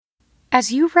As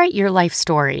you write your life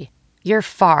story, you're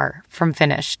far from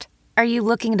finished. Are you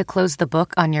looking to close the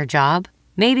book on your job?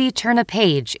 Maybe turn a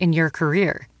page in your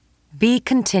career? Be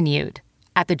continued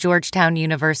at the Georgetown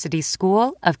University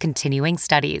School of Continuing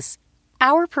Studies.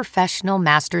 Our professional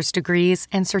master's degrees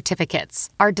and certificates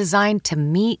are designed to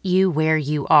meet you where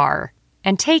you are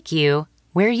and take you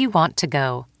where you want to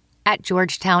go. At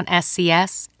Georgetown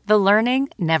SCS, the learning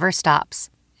never stops,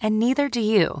 and neither do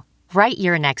you. Write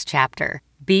your next chapter.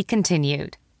 Be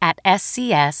continued at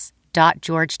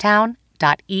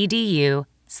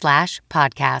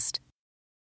scs.georgetown.edu/podcast.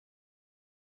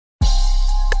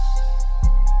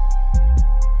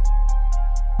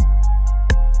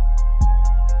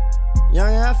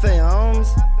 Young F.A.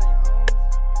 homes.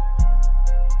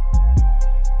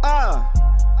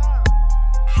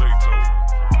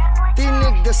 These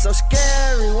niggas so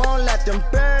scary, won't let them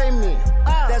bury me.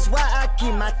 That's why I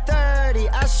keep my 30,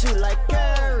 I shoot like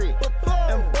Curry.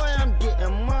 And boy, I'm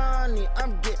getting money,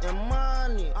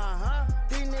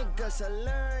 These niggas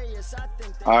hilarious, I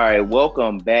think. All right,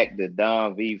 welcome back to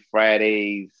Don V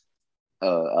Fridays,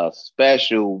 a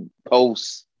special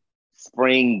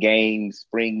post-spring game,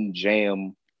 spring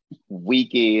jam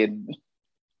weekend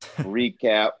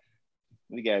recap.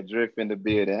 We got Drift in the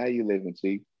building. How you living,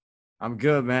 Chief? I'm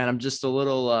good, man. I'm just a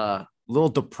little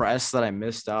depressed that I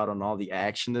missed out on all the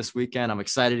action this weekend. I'm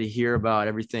excited to hear about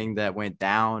everything that went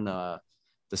down, the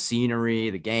scenery,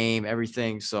 the game,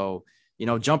 everything. So,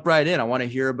 jump right in. I want to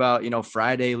hear about,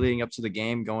 Friday leading up to the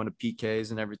game, going to PKs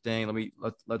and everything.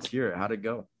 Let's hear it. How'd it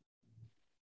go?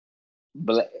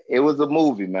 But it was a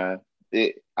movie, man.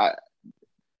 To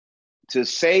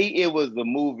say it was a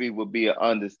movie would be an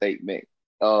understatement.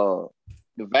 The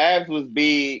vibes was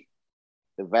big.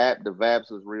 The vibes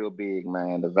was real big,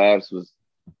 man. The vibes was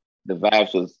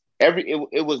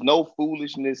it was no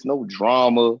foolishness, no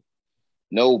drama,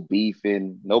 no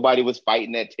beefing. Nobody was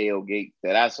fighting at tailgate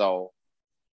that I saw.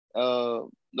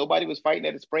 Nobody was fighting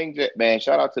at the spring jet, man.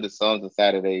 Shout out to the Sons of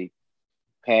Saturday,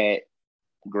 Pat,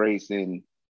 Grayson,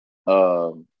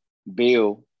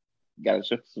 Bill. Gotta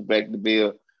show respect to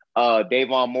Bill.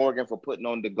 Davon Morgan for putting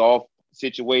on the golf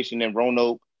situation in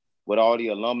Roanoke with all the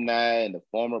alumni and the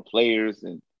former players,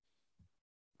 and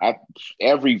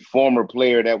every former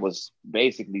player that was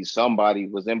basically somebody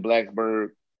was in Blacksburg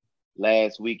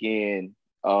last weekend.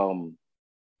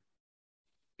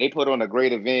 They put on a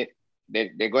great event.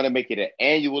 They're going to make it an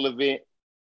annual event.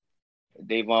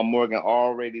 Davon Morgan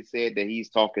already said that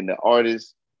he's talking to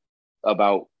artists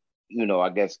about, I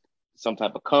guess some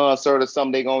type of concert or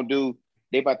something they're going to do.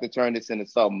 They about to turn this into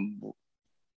something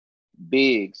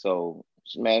big. So,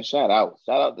 man, shout out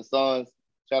the Suns,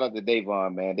 shout out to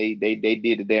Davon, man. They did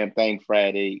the damn thing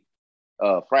Friday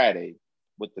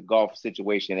with the golf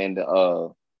situation and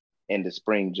the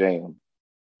spring jam.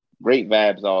 Great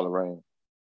vibes all around.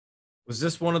 Was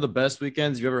this one of the best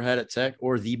weekends you ever had at Tech,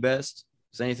 or the best?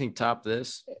 Does anything top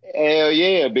this? Hell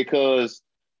yeah, because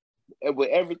with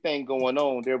everything going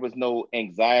on, there was no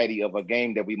anxiety of a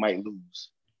game that we might lose.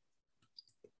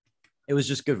 It was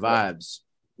just good vibes.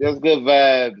 There's good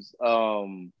vibes.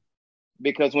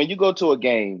 Because when you go to a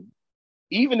game,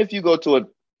 even if you go to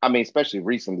especially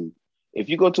recently, if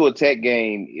you go to a Tech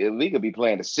game, we could be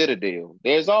playing the Citadel.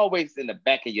 There's always in the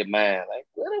back of your mind, like,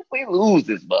 what if we lose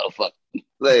this motherfucker?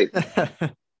 Like,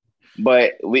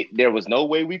 but there was no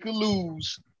way we could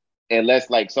lose unless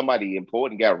like somebody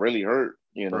important got really hurt,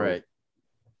 Right.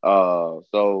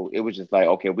 So it was just like,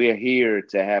 okay, we're here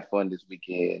to have fun this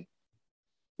weekend.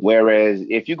 Whereas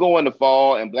if you go in the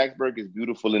fall, and Blacksburg is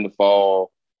beautiful in the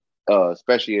fall,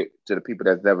 especially to the people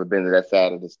that's never been to that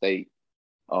side of the state,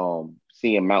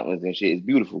 seeing mountains and shit, it's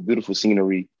beautiful, beautiful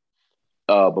scenery.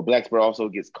 But Blacksburg also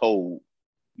gets cold,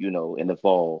 in the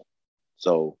fall.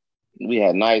 So we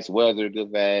had nice weather,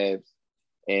 good vibes,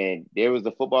 and there was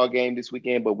a football game this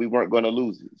weekend, but we weren't going to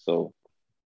lose it. So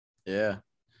yeah.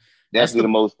 That's the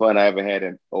most fun I ever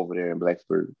had over there in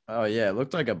Blacksburg. Oh, yeah. It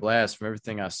looked like a blast from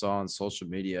everything I saw on social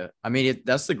media. I mean,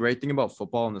 that's the great thing about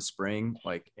football in the spring.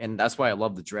 Like, and that's why I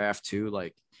love the draft too.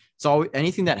 Like, it's always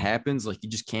anything that happens, like, you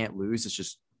just can't lose. It's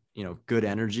just, good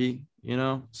energy,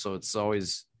 So it's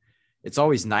always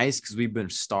nice because we've been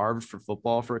starved for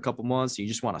football for a couple months. You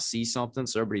just want to see something.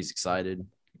 So everybody's excited,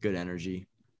 good energy.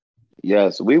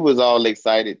 Yes, we was all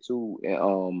excited too.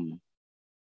 And,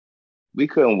 we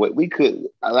couldn't wait. We could,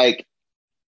 like,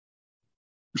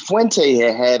 Fuente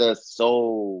had us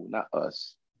so, not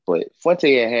us, but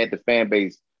Fuente had the fan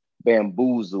base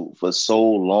bamboozled for so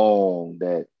long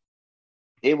that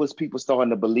it was people starting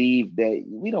to believe that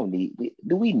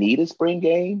do we need a spring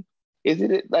game? Is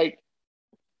it like,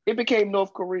 it became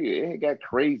North Korea. It got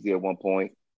crazy at one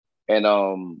point. And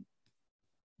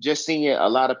just seeing a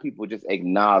lot of people just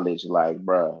acknowledge, like,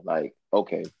 bruh, like,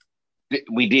 okay,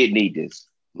 we did need this.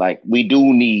 Like, we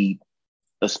do need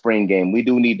a spring game. We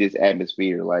do need this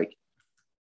atmosphere. Like,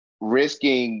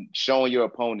 risking showing your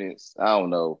opponents, I don't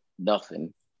know,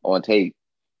 nothing on tape.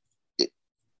 It,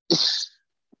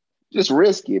 just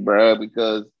risk it, bro,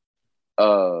 because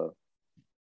uh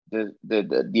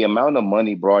the amount of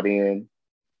money brought in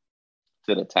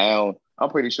to the town, I'm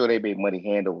pretty sure they made money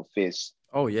hand over fist.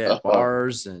 Oh yeah,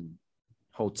 bars and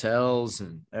hotels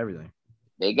and everything.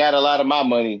 They got a lot of my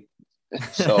money.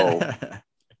 So you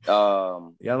got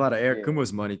a lot of Eric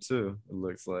Kuma's money too, it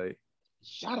looks like.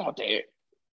 Shout out to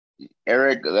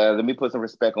Eric. Let me put some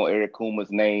respect on Eric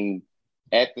Kuma's name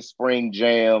at the Spring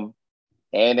Jam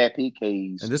and at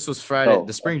PK's. And this was Friday,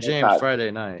 the Spring Jam Friday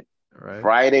night, right?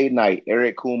 Friday night,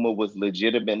 Eric Kuma was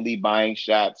legitimately buying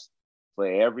shots for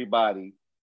everybody.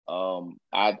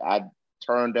 I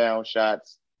turned down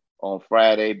shots on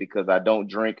Friday because I don't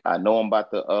drink. I know I'm about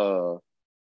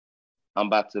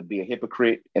to be a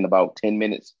hypocrite in about 10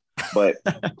 minutes. But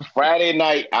Friday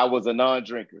night, I was a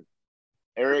non-drinker.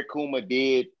 Eric Kuma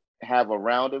did have a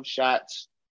round of shots,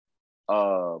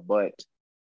 but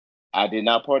I did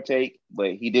not partake,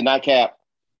 but he did not cap.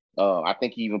 I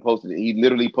think he even posted it. He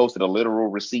literally posted a literal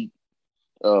receipt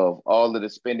of all of the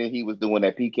spending he was doing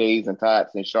at PK's and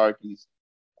Tots and Sharky's.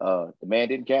 The man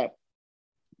didn't cap.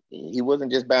 He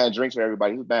wasn't just buying drinks for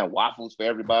everybody. He was buying waffles for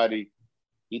everybody.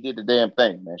 He did the damn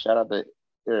thing, man. Shout out to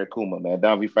Eric Kuma, man.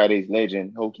 Don V Fridays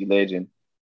legend, Hokie legend,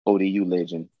 ODU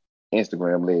legend,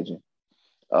 Instagram legend.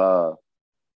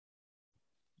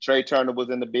 Trey Turner was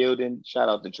in the building. Shout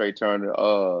out to Trey Turner.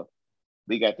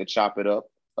 We got to chop it up.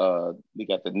 We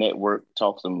got the network,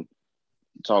 talk some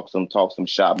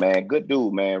shop, man. Good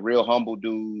dude, man. Real humble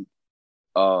dude.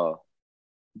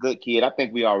 Good kid. I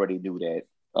think we already knew that.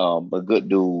 But good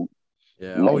dude.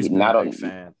 Yeah, always been a big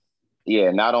fan.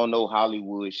 Yeah, not on no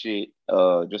Hollywood shit.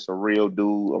 Just a real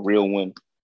dude, a real one.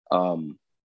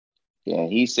 Yeah,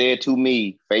 he said to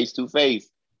me, face to face,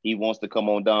 he wants to come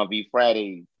on Don V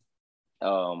Fridays.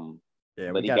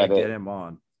 Yeah, we gotta get him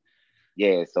on.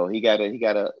 Yeah, so he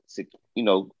gotta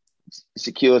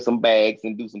secure some bags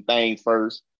and do some things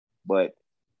first. But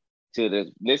to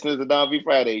the listeners of Don V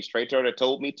Fridays, Trey Turner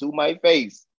told me to my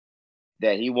face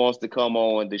that he wants to come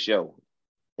on the show.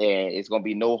 And it's gonna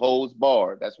be no holds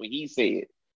barred. That's what he said.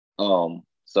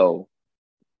 So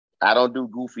I don't do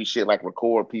goofy shit like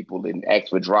record people and ask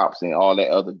for drops and all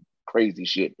that other crazy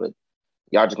shit, but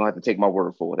y'all just gonna have to take my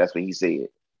word for it. That's what he said.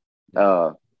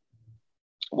 While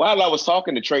I was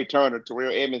talking to Trey Turner,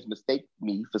 Terrell Edmonds mistaked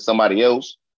me for somebody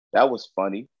else. That was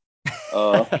funny.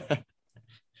 And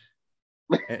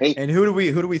who do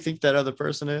we think that other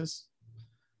person is?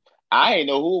 I didn't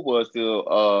know who it was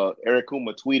till Eric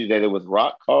Kuma tweeted that it was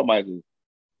Rock Carmichael.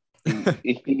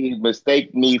 He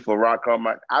mistaked me for Rock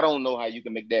Carmichael. I don't know how you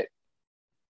can make that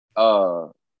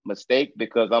mistake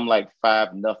because I'm like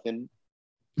 5'0".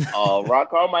 Rock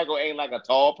Carmichael ain't like a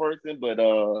tall person, but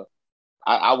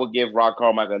I would give Rock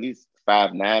Carmichael at least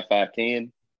 5'9",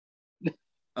 5'10".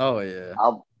 Oh yeah.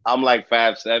 I'm like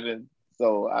 5'7",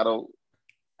 so I don't.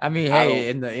 I mean, hey,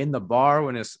 in the bar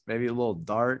when it's maybe a little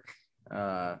dark,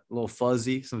 a little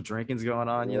fuzzy, some drinking's going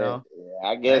on, you know. Yeah,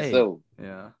 I guess so.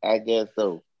 Yeah, I guess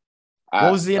so.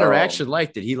 What was the interaction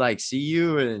like? Did he like see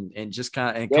you and just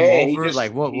kind of come over?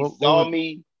 He saw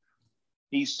me.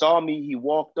 He saw me. He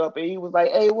walked up and he was like,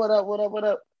 "Hey, what up? What up? What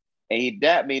up?" And he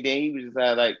dapped me. Then he was just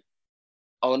like,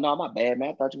 "Oh no, my bad, man.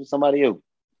 I thought you was somebody else."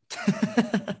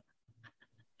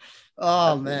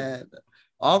 Oh man,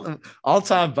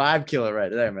 all-time vibe killer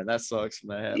right there, man. That sucks,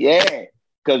 man. Yeah,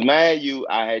 because man,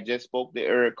 I had just spoke to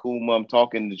Eric Kuma. I'm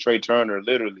talking to Trey Turner,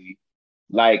 literally.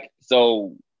 Like,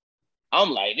 so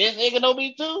I'm like, this nigga know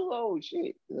me too. Oh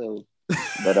shit. So,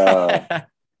 but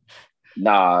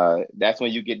nah, that's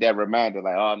when you get that reminder,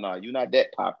 like, oh no, you're not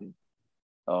that popping.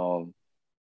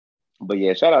 But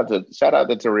yeah, shout out to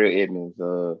Terrell Edmonds.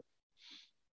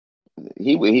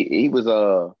 He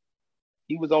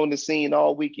was on the scene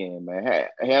all weekend, man.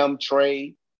 Him,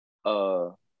 Trey,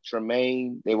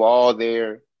 Tremaine, they were all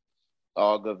there.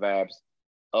 All good vibes.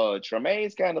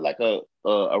 Tremaine's kind of like a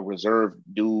reserved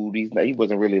dude. He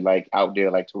wasn't really like out there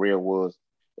like Terrell was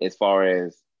as far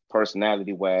as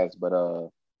personality wise, but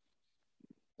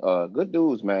good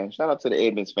dudes, man. Shout out to the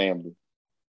Edmonds family.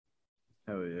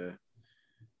 Hell yeah.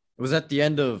 Was that the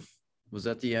end of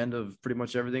pretty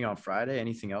much everything on Friday?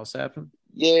 Anything else happen?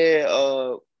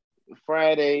 Yeah,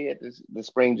 Friday at the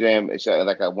Spring Jam.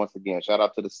 Once again, shout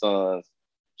out to the Suns.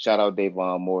 Shout out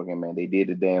Davon Morgan, man. They did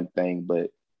the damn thing, but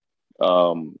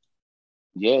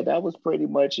yeah, that was pretty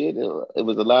much it. It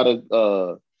was a lot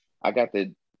of I got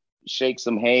to shake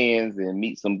some hands and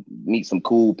meet some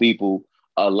cool people.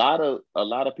 A lot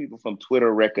of people from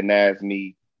Twitter recognize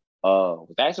me. Was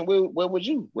asking where was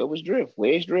you? Where was Drift?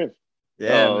 Where's Drift?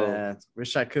 Yeah, man.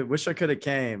 Wish I could have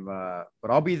came. But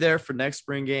I'll be there for next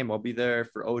spring game. I'll be there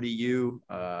for ODU.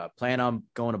 Plan on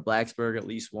going to Blacksburg at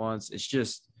least once. It's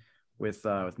just with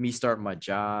me starting my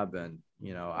job, and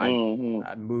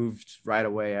I moved right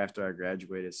away after I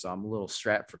graduated, so I'm a little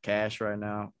strapped for cash right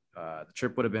now. The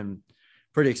trip would have been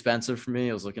pretty expensive for me.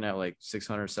 I was looking at like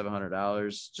 $600,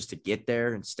 $700 just to get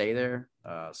there and stay there.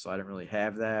 So I didn't really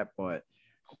have that, but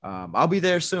I'll be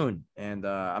there soon, and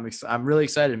I'm really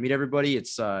excited to meet everybody.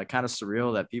 It's kind of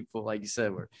surreal that people, like you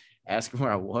said, were asking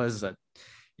where I was. That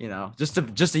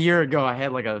just a year ago,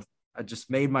 I just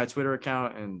made my Twitter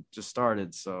account and just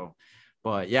started. So,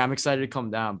 but yeah, I'm excited to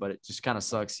come down. But it just kind of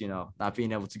sucks, not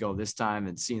being able to go this time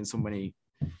and seeing so many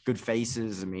good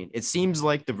faces. I mean, it seems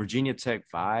like the Virginia Tech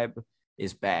vibe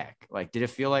is back. Like, did it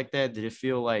feel like that? Did it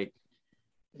feel like,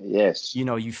 yes,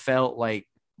 you felt like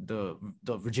the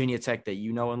Virginia Tech that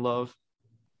you know and love?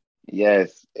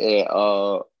 Yes.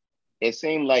 It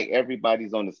seemed like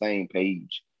everybody's on the same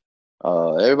page.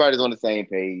 Everybody's on the same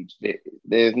page.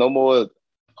 There's no more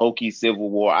hokey civil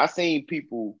war. I seen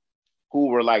people who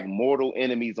were like mortal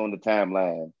enemies on the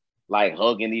timeline, like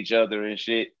hugging each other and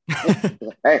shit,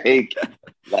 like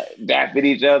dapping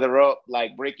each other up,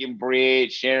 like breaking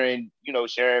bread, sharing food,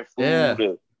 Yeah.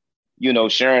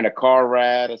 sharing a car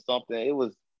ride or something. It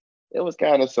was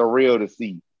kind of surreal to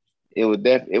see. It was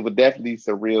definitely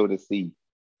surreal to see.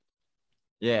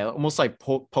 Yeah, almost like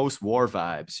post-war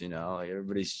vibes, like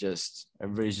everybody's just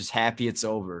happy it's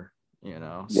over, Yes.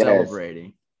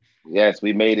 celebrating. Yes,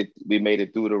 we made it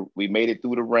through the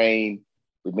rain.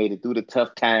 We made it through the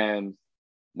tough times.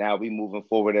 Now we moving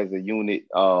forward as a unit.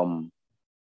 On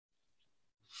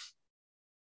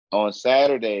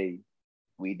Saturday,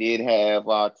 we did have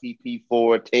our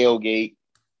TP4 tailgate.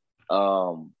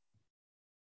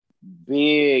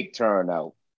 Big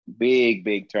turnout.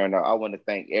 Big turnout. I want to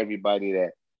thank everybody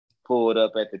that pulled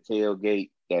up at the tailgate,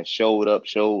 that showed up,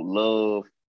 showed love.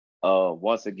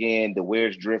 Once again, the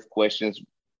Where's Drift questions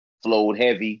flowed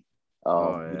heavy.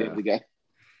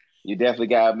 You definitely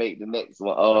got to make the next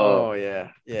one. Oh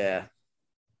yeah.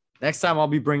 Next time I'll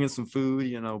be bringing some food.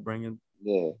 Bringing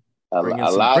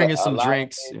some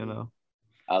drinks.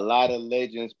 A lot of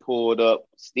legends pulled up.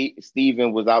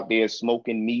 Steven was out there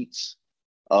smoking meats.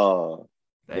 The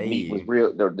meat was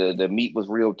real. The meat was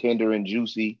real tender and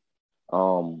juicy.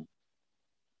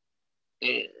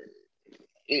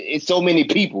 It's so many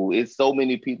people. It's so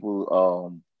many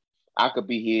people. I could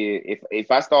be here. If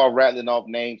I start rattling off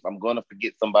names, I'm gonna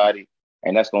forget somebody,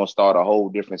 and that's gonna start a whole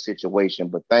different situation.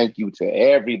 But thank you to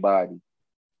everybody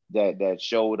that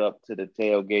showed up to the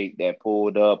tailgate, that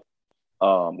pulled up.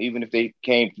 Even if they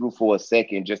came through for a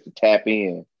second just to tap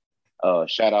in.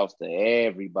 Shout outs to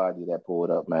everybody that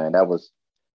pulled up, man. That was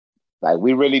like,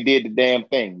 we really did the damn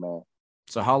thing, man.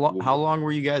 So how long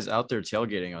were you guys out there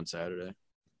tailgating on Saturday?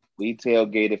 We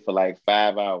tailgated for like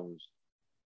 5 hours.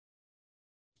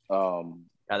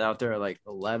 Got out there at like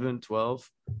 11, 12.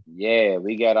 Yeah,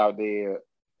 we got out there.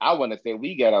 I want to say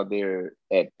we got out there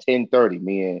at 10:30.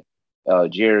 Me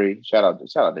and Jerry, shout out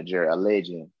to Jerry, a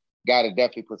legend. Got to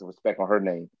definitely put some respect on her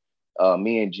name.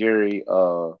 Me and Jerry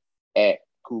at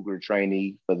Cougar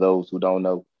Trainee, for those who don't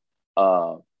know.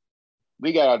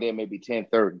 We got out there maybe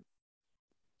 10:30.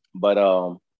 But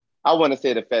I want to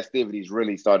say the festivities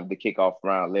really started to kick off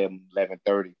around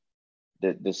 11:30.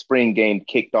 The spring game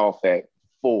kicked off at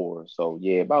 4. So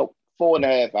yeah, about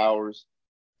 4.5 hours,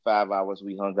 5 hours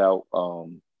we hung out.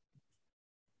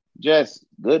 Just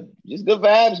good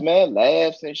vibes, man.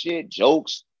 Laughs and shit,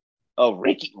 jokes.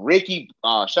 Ricky,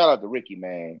 shout out to Ricky,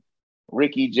 man.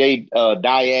 Ricky J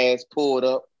Diaz pulled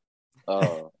up.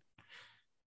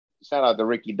 Shout out to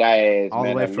Ricky Diaz, all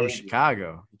man. The way from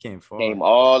Chicago. He came far. Came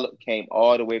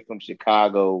all the way from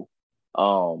Chicago.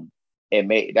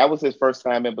 That was his first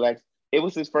time in It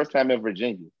was his first time in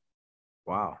Virginia.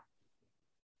 Wow.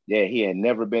 Yeah, he had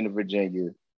never been to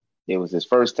Virginia. It was his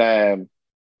first time,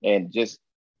 and just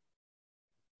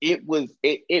it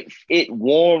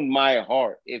warmed my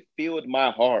heart. It filled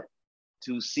my heart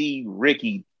to see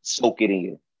Ricky soak it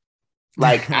in.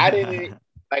 Like I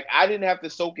didn't have to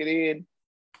soak it in.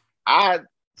 I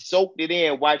soaked it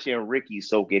in watching Ricky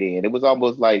soak it in. It was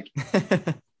almost like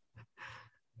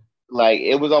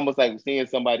seeing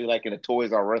somebody like in a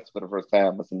Toys R Us for the first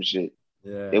time or some shit.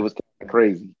 Yeah. It was kind of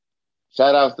crazy.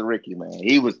 Shout outs to Ricky, man.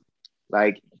 He was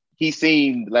like, he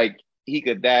seemed like he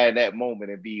could die in that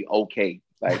moment and be okay.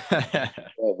 Like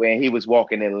when he was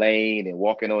walking in lane and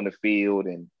walking on the field,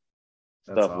 and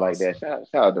That's stuff like that. awesome.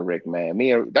 Shout out to Rick, man.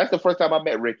 That's the first time I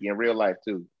met Ricky in real life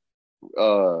too.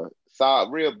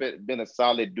 Been a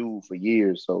solid dude for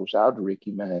years. So shout out to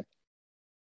Ricky, man.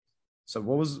 So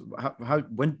what was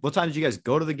what time did you guys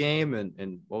go to the game,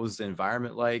 and what was the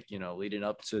environment like, leading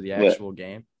up to the Well, actual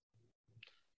game?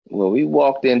 well, we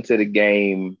walked into the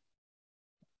game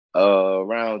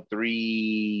around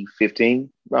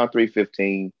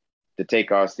 3:15, to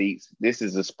take our seats. This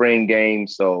is a spring game,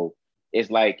 so it's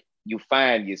like you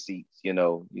find your seats.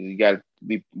 You got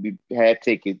we had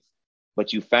tickets,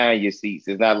 but you find your seats.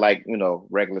 It's not like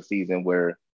regular season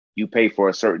where you pay for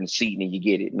a certain seat and you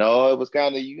get it. No, it was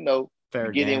kind of you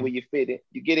Fair get in where game. you fit in.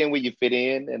 You get in where you fit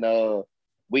in, and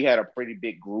we had a pretty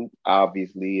big group,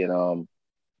 obviously, and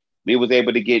we was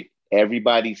able to get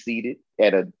everybody seated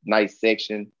at a nice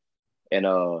section, and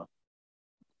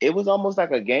it was almost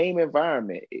like a game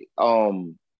environment.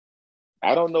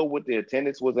 I don't know what the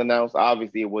attendance was announced.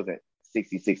 Obviously, it wasn't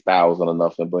 66,000 or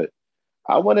nothing, but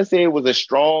I want to say it was a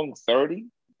strong 30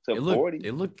 to It looked 40.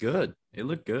 it looked good. It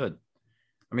looked good.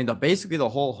 I mean, basically the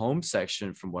whole home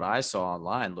section, from what I saw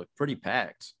online, looked pretty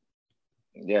packed.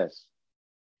 Yes,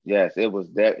 yes, it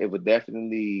was that. It was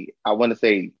definitely. I want to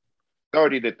say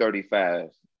 30 to 35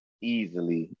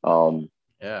 easily.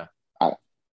 Yeah. I,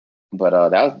 but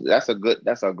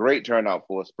that's a great turnout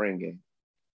for a spring game.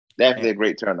 Definitely And, a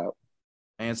great turnout.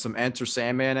 and some Enter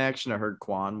Sandman action. I heard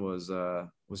Quan was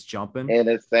jumping. And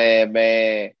it's saying,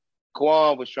 man,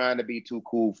 Quan was trying to be too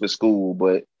cool for school,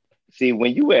 but see,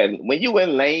 when you in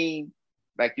Lane,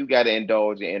 like you got to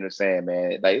indulge in inner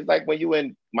Sandman. Like it's like when you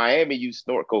in Miami, you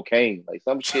snort cocaine. Like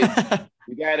some shit,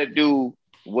 you got to do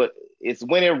what it's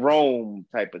when in Rome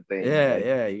type of thing. Yeah, Like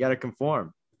yeah. You got to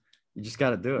conform. You just got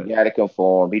to do it. you got to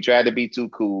conform. He tried to be too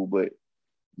cool, but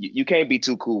you can't be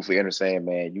too cool for inner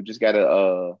Sandman. You just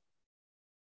gotta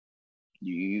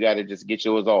you gotta just get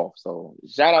yours off. So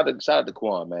shout out to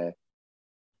Quan, man.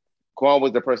 Quan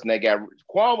was the person that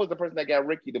got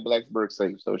Ricky to Blacksburg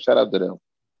safe. So shout out to them.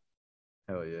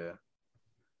 Hell yeah.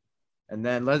 And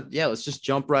then let's just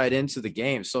jump right into the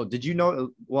game. So did you know?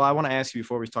 Well, I want to ask you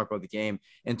before we talk about the game,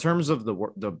 in terms of the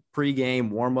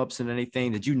pregame warmups and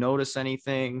anything. Did you notice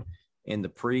anything in the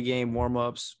pregame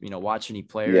warmups? Watch any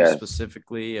players Yes.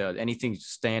 specifically? Anything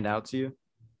stand out to you?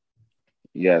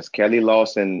 Yes. Kelly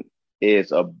Lawson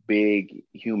is a big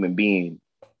human being.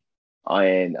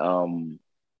 And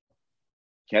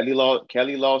Kelly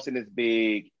Lawson is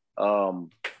big.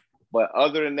 But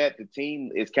other than that, the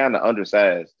team is kind of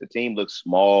undersized. The team looks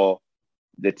small.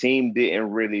 The team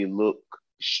didn't really look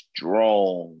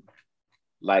strong.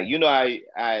 Like I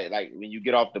like when you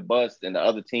get off the bus and the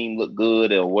other team look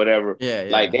good or whatever. Yeah,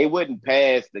 Like yeah. they wouldn't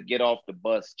pass the get off the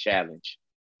bus challenge.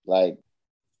 Like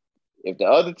if the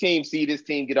other team see this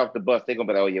team get off the bus, they're gonna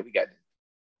be like, "Oh yeah,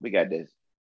 we got this."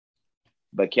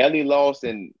 But Kelly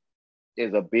Lawson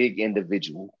is a big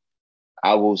individual.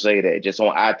 I will say that just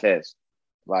on eye test.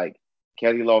 Like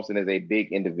Kelly Lawson is a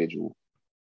big individual.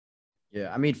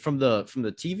 Yeah, I mean, from the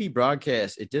TV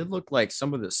broadcast, it did look like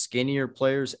some of the skinnier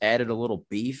players added a little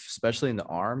beef, especially in the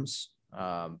arms.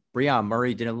 Breon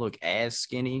Murray didn't look as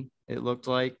skinny. It looked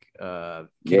like Yeah,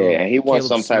 and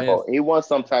Caleb Smith. he won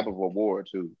some type of award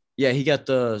too. Yeah, he got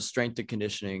the strength and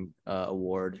conditioning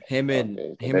award. Him and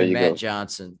Okay, so him there and you Matt go.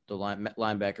 Johnson, the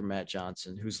linebacker Matt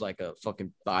Johnson, who's like a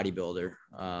fucking bodybuilder.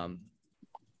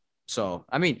 So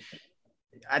I mean,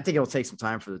 I think it'll take some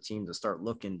time for the team to start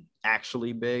looking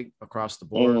actually big across the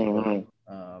board. Mhm.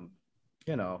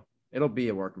 It'll be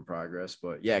a work in progress.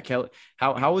 But yeah, Kelly,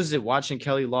 how was it watching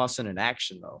Kelly Lawson in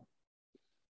action though?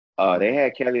 They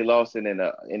had Kelly Lawson in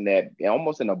that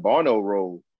almost in a Barno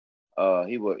role.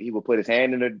 He would put his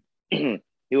hand in the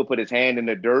he would put his hand in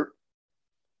the dirt,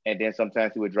 and then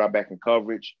sometimes he would drop back in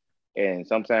coverage, and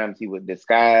sometimes he would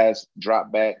disguise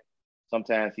drop back.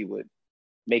 Sometimes he would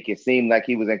make it seem like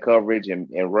he was in coverage and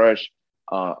rush.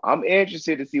 I'm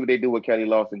interested to see what they do with Kelly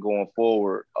Lawson going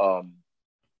forward,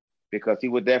 because he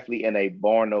was definitely in a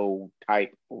Barno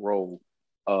type role,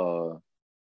 or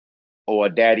a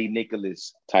Daddy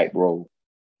Nicholas type role.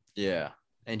 Yeah.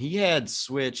 And he had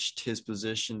switched his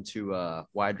position to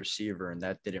wide receiver, and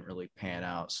that didn't really pan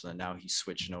out. So now he's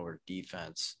switching over to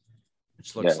defense,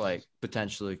 which looks Yes. like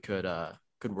potentially could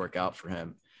work out for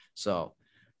him. So,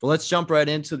 but let's jump right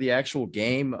into the actual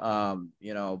game.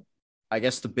 I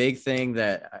guess the big thing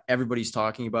that everybody's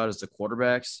talking about is the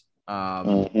quarterbacks.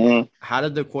 How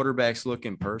did the quarterbacks look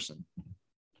in person?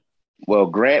 Well,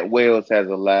 Grant Wells has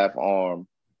a live arm.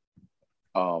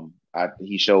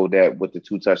 He showed that with the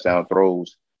 2 touchdown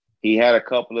throws. He had a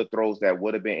couple of throws that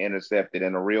would have been intercepted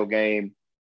in a real game.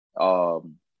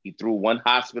 He threw one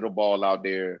hospital ball out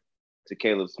there to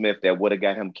Caleb Smith that would have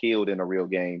got him killed in a real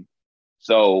game.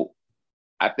 So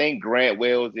I think Grant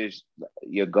Wells is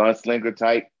your gunslinger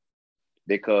type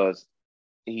because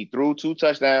he threw 2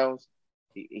 touchdowns.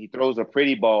 He throws a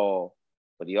pretty ball,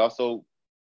 but he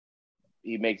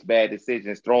makes bad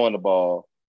decisions throwing the ball.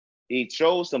 He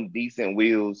shows some decent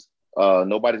wheels.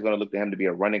 Nobody's going to look to him to be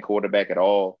a running quarterback at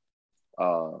all.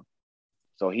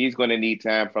 So he's going to need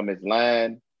time from his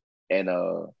line. And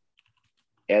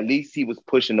at least he was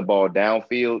pushing the ball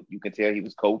downfield. You can tell he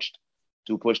was coached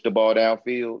to push the ball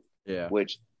downfield,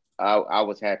 which I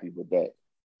was happy with that.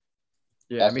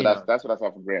 Yeah, that's what I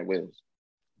saw from Grant Wells.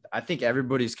 I think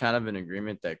everybody's kind of in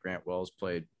agreement that Grant Wells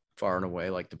played far and away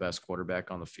like the best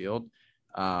quarterback on the field.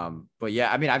 But yeah,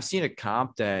 I mean, I've seen a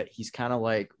comp that he's kind of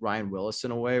like Ryan Willis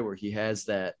in a way where he has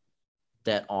that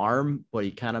arm, but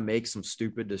he kind of makes some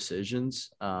stupid decisions.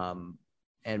 And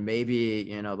maybe,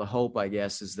 the hope, I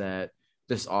guess, is that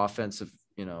this offensive,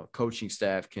 coaching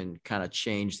staff can kind of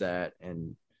change that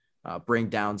and bring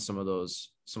down some of those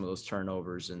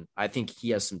turnovers. And I think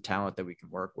he has some talent that we can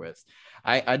work with.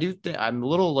 I do think I'm a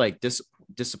little like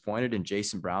disappointed in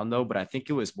Jason Brown though, but I think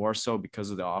it was more so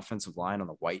because of the offensive line on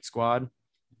the white squad.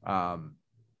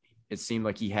 It seemed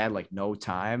like he had like no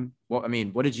time. Well, I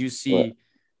mean, what did you see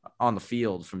on the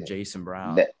field from Jason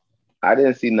Brown? I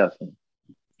didn't see nothing.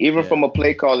 Even from a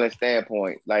play calling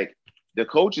standpoint, like the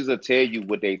coaches will tell you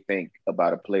what they think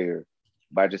about a player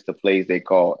by just the plays they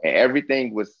call. And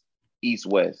everything was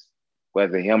east-west,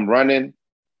 whether him running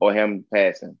or him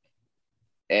passing.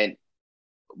 And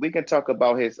we can talk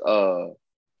about his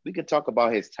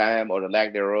time or the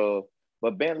lack thereof.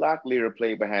 But Ben Locklear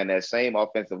played behind that same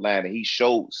offensive line, and he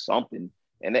showed something.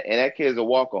 And that kid's a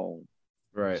walk-on.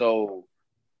 Right. So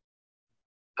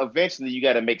eventually you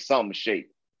got to make something shake.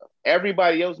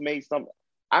 Everybody else made something.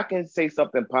 I can say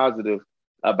something positive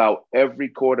about every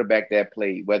quarterback that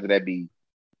played, whether that be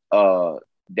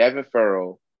Devin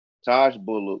Farrell, Taj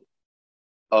Bullock,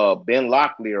 Ben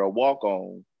Locklear, a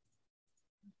walk-on.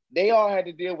 They all had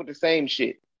to deal with the same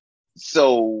shit.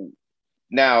 So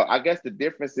now I guess the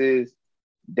difference is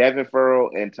Devin Farrell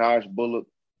and Taj Bullock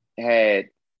had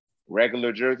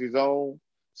regular jerseys on,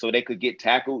 so they could get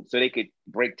tackled, so they could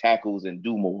break tackles and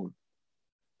do more.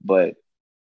 But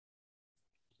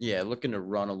yeah, looking to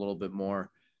run a little bit more.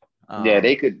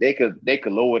 They could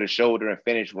lower the shoulder and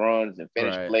finish runs and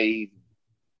finish plays,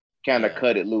 kind of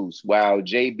cut it loose. While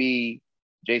Jason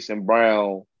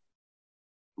Brown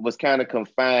was kind of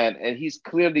confined, and he's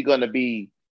clearly going to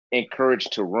be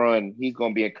encouraged to run. He's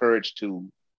going to be encouraged to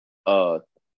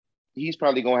he's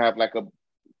probably going to have like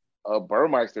a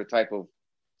Burmeister type of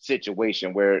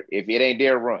situation where if it ain't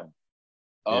there, run.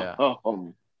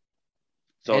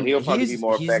 So and he'll probably be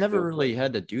more effective. He's never really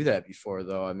had to do that before,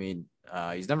 though. I mean,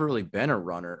 he's never really been a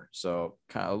runner, so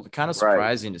kind of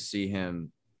surprising to see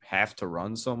him have to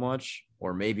run so much,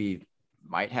 or maybe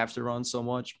might have to run so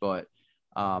much. But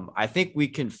I think we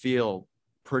can feel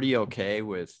pretty okay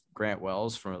with Grant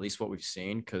Wells from at least what we've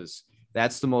seen, because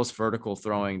that's the most vertical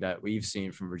throwing that we've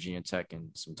seen from Virginia Tech in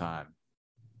some time.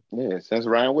 Yeah, since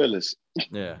Ryan Willis.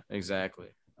 Yeah, exactly.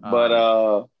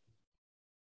 But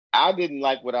I didn't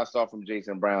like what I saw from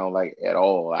Jason Brown like at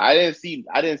all. I didn't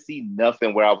see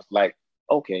nothing where I was like,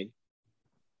 okay.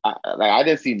 I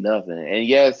didn't see nothing. And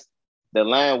yes, the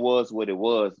line was what it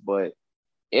was, but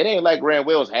it ain't like Grant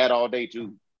Wells had all day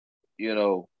too,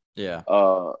 Yeah.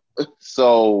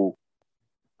 So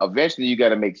eventually you got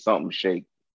to make something shake.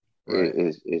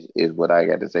 Right. Is what I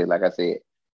got to say. Like I said,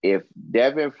 if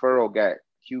Devin Farrell got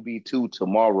QB2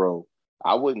 tomorrow,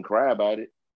 I wouldn't cry about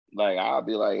it. Like I'll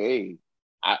be like, hey,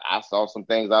 I saw some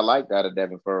things I liked out of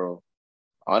Devin Farrell.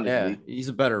 Honestly, yeah, he's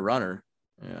a better runner.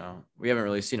 We haven't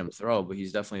really seen him throw, but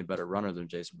he's definitely a better runner than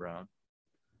Jason Brown.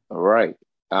 Right.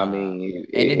 I mean,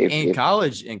 in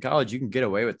college, you can get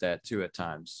away with that too at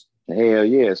times. Hell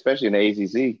yeah, especially in the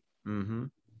ACC. Mm-hmm.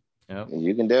 Yep.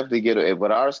 You can definitely get it.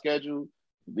 With our schedule,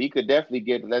 we could definitely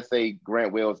get, let's say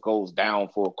Grant Wells goes down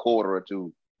for a quarter or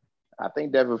two. I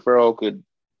think Devin Farrell could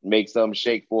make something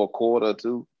shake for a quarter or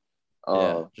two.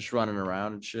 Just running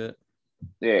around and shit.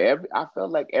 Yeah, I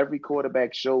felt like every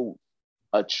quarterback showed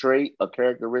a trait, a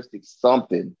characteristic,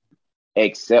 something,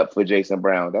 except for Jason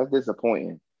Brown. That's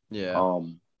disappointing. Yeah.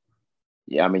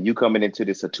 I mean, you coming into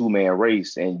this a 2-man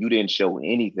race and you didn't show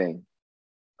anything.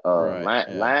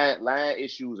 Line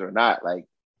issues or not, like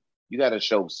you got to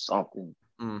show something.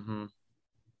 Mm-hmm.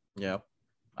 Yep,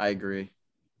 I agree.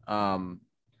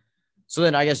 So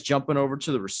then I guess jumping over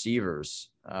to the receivers,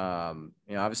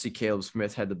 obviously Caleb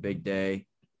Smith had the big day,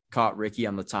 caught Ricky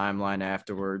on the timeline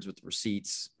afterwards with the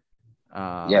receipts.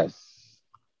 Yes.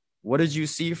 What did you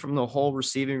see from the whole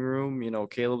receiving room,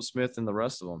 Caleb Smith and the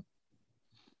rest of them?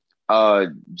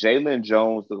 Jalen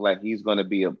Jones look like he's going to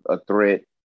be a threat.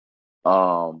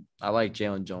 I like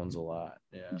Jalen Jones a lot.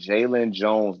 Yeah. Jalen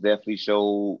Jones definitely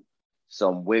showed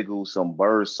some wiggle, some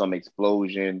burst, some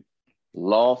explosion.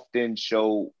 Lofton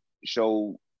showed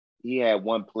he had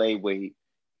one play where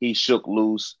he shook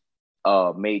loose,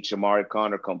 made Shamari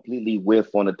Connor completely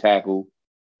whiff on the tackle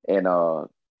and got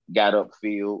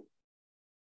upfield.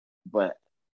 But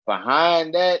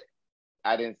behind that,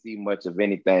 I didn't see much of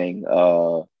anything.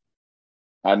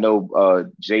 I know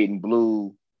Jaden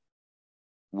Blue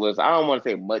was, I don't want to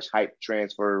say much hype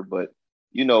transfer, but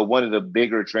one of the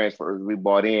bigger transfers we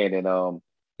bought in, and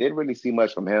didn't really see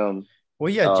much from him.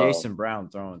 Well, he had Jason Brown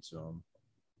throwing to him.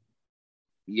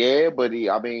 Yeah, but he's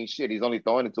only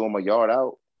throwing it to him a yard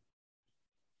out.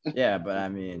 Yeah, but I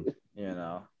mean,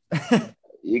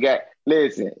 you got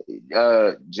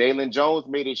Jalen Jones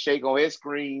made it shake on his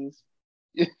screens.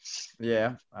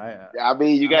 Yeah, I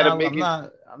mean, you got to make it.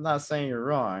 I'm not saying you're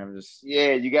wrong. I'm just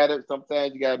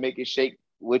sometimes you gotta make it shake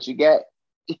what you got.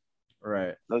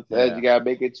 Right. Sometimes you gotta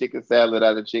make a chicken salad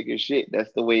out of chicken shit.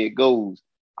 That's the way it goes.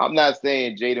 I'm not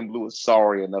saying Jaden Blue is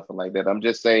sorry or nothing like that. I'm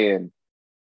just saying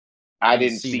I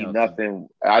didn't see nothing.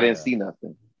 I didn't see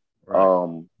nothing.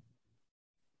 Right.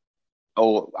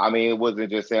 It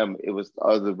wasn't just him. It was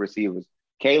other receivers.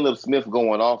 Caleb Smith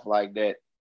going off like that.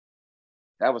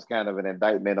 That was kind of an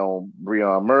indictment on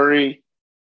Breon Murray.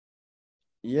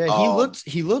 Yeah,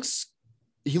 he looks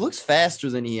faster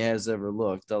than he has ever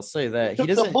looked. I'll say that. He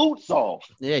doesn't the boots off.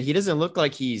 Yeah, he doesn't look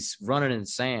like he's running in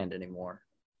sand anymore.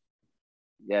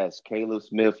 Yes, Caleb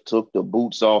Smith took the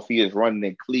boots off. He is running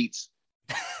in cleats.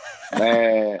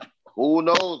 Man, who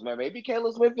knows, man? Maybe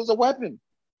Caleb Smith is a weapon.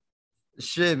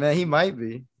 Shit, man, he might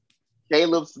be.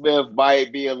 Caleb Smith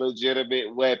might be a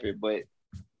legitimate weapon, but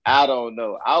I don't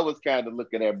know. I was kind of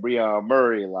looking at Breon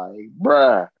Murray like,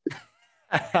 bruh.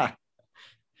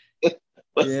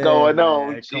 What's going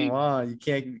on, man, come on. You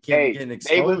can't be getting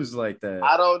exposed like that.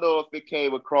 I don't know if it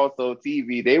came across on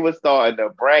TV. They were starting to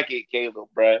bracket Caleb,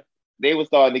 bruh. They were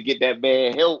starting to get that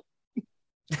man help.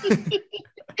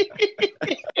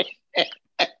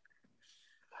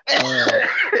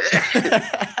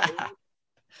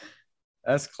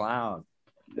 That's clown.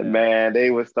 Man, they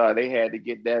had to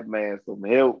get that man some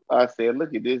help. I said,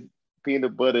 look at this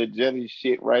peanut butter jelly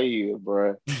shit right here,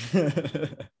 bro.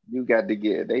 They had to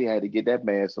get that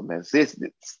man some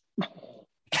assistance.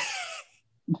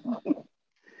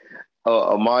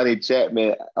 Amani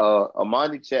Chapman,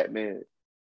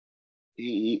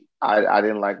 I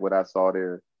didn't like what I saw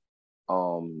there.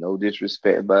 No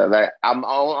disrespect, but like I'm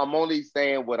only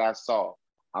saying what I saw.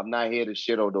 I'm not here to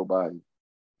shit on nobody.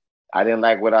 I didn't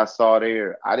like what I saw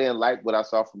there. I didn't like what I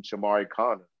saw from Shamari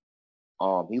Connor.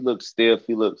 He looked stiff.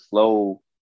 He looked slow.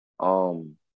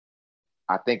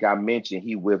 I think I mentioned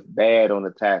he whiffed bad on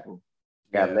the tackle.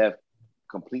 Got left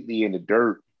completely in the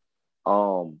dirt.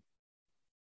 And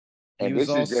he was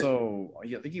also, I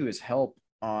think he was help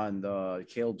on the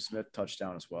Caleb Smith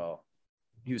touchdown as well.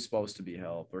 He was supposed to be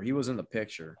help, or he was in the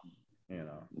picture,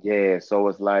 Yeah, so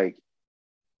it's like,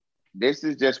 this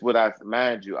is just what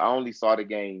mind you, I only saw the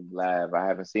game live. I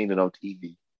haven't seen it on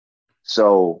TV.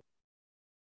 So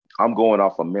I'm going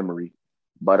off of memory.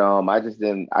 But I just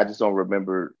don't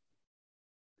remember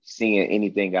seeing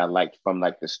anything I liked from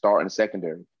like the start and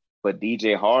secondary. But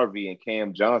DJ Harvey and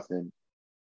Cam Johnson,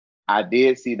 I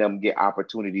did see them get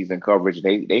opportunities in coverage.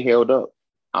 They held up.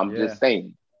 I'm just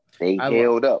saying. They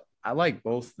held up. I like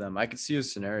both of them. I could see a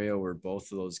scenario where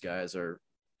both of those guys are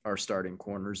starting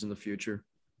corners in the future.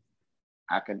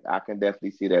 I can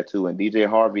definitely see that too. And DJ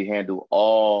Harvey handled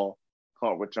all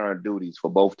punt return duties for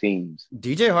both teams.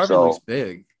 DJ Harvey looks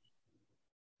big.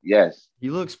 Yes. He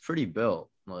looks pretty built.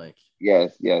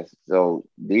 Yes. So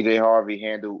DJ Harvey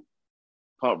handled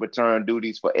punt return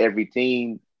duties for every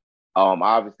team.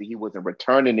 Obviously he wasn't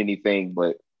returning anything,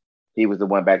 but he was the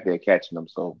one back there catching them.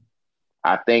 So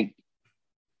I think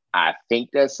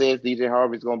that says DJ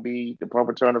Harvey's gonna be the punt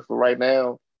returner for right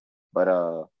now.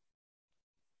 But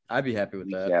I'd be happy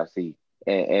with that. Yeah, see.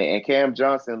 And Cam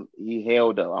Johnson, he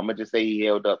held up. I'm gonna just say he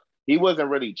held up. He wasn't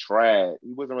really tried.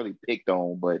 He wasn't really picked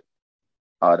on, but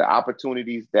the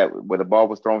opportunities where the ball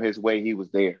was thrown his way, he was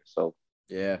there. So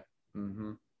yeah.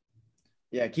 Mm-hmm.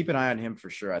 Yeah, keep an eye on him for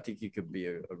sure. I think he could be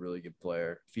a really good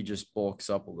player. If he just bulks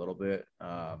up a little bit,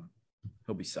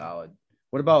 he'll be solid.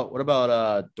 What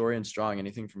about Dorian Strong?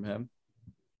 Anything from him?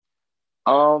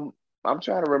 I'm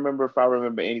trying to remember if I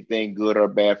remember anything good or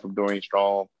bad from Dorian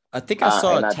Strong. I think I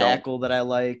saw a tackle that I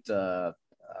liked.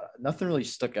 Nothing really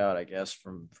stuck out, I guess,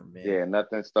 from me. Yeah,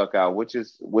 nothing stuck out, which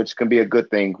can be a good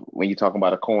thing when you're talking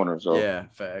about a corner. So yeah,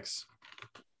 facts.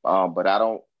 But I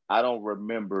don't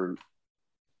remember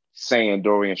saying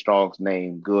Dorian Strong's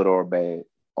name, good or bad,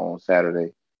 on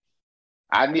Saturday.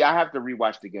 I have to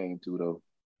rewatch the game too,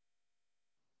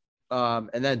 though.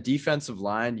 And then defensive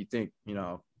line, you think,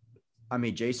 I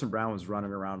mean, Jason Brown was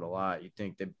running around a lot. You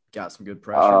think they got some good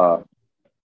pressure?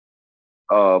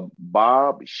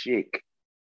 Bob Schick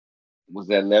was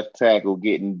that left tackle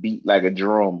getting beat like a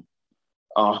drum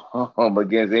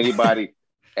against anybody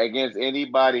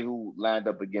who lined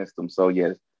up against him. So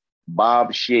yes,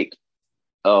 Bob Schick.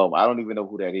 I don't even know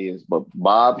who that is, but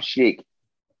Bob Schick.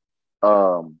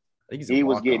 He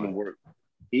was getting work.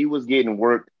 He was getting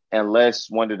worked unless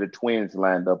one of the twins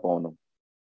lined up on him.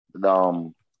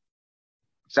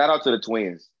 Shout out to the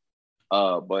twins.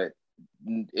 But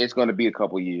it's going to be a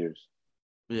couple years.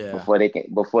 Yeah. Before they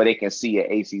can see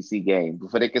an ACC game.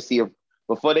 Before they can see the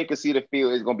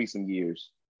field, it's going to be some years.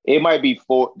 It might be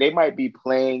they might be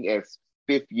playing as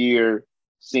fifth year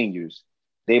seniors.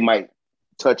 They might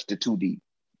touch the 2 deep.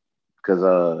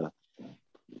 Because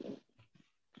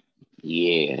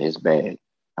yeah, it's bad.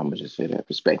 I'm gonna just say that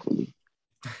respectfully.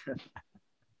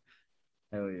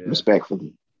 Hell yeah.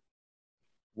 Respectfully.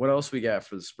 What else we got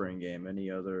for the spring game? Any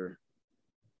other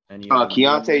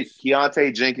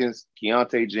Keontae Jenkins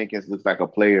looks like a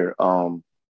player.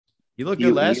 He looked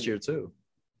good last year too.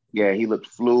 Yeah, he looked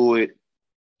fluid.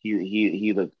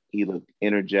 He looked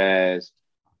energized.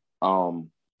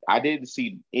 I didn't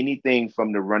see anything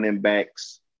from the running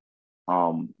backs.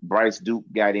 Bryce Duke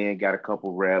got a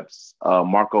couple reps.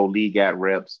 Marco Lee got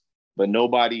reps, but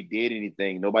nobody did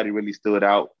anything. Nobody really stood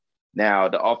out. Now,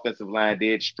 the offensive line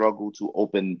did struggle to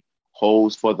open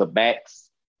holes for the backs.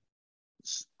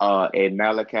 And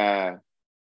Malachi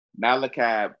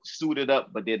suited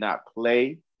up but did not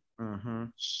play. Mm-hmm.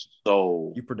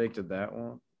 So you predicted that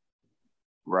one,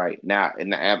 right? Now,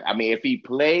 and I mean, if he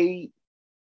played,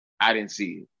 I didn't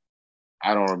see it.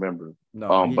 I don't remember.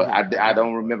 No, but I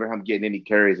don't remember him getting any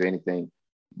carries or anything.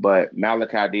 But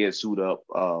Malachi did suit up.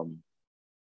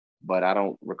 But I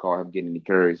don't recall him getting any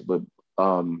carries. But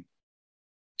I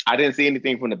didn't see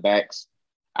anything from the backs.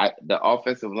 The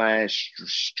offensive line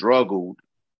struggled.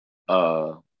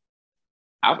 I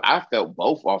felt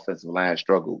both offensive lines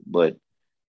struggled, but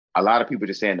a lot of people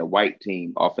just saying the white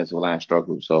team offensive line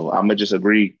struggled. So I'm gonna just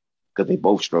agree because they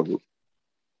both struggled.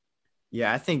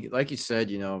 Yeah, I think, like you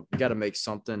said, you got to make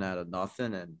something out of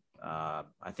nothing. And I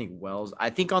think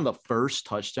on the first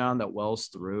touchdown that Wells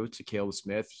threw to Caleb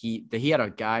Smith, he had a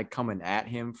guy coming at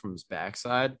him from his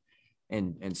backside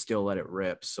and still let it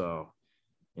rip. So,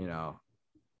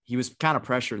 he was kind of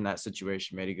pressured in that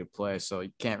situation, made a good play. So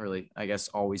you can't really, I guess,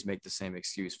 always make the same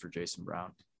excuse for Jason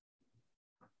Brown.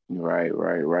 Right.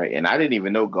 And I didn't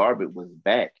even know Garbutt was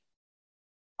back.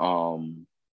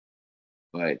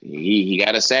 But he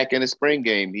got a sack in the spring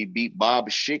game. He beat Bob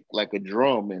Schick like a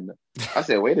drum. And I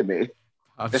said, wait a minute.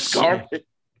 That's Garbutt.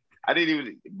 I didn't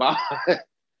even Bob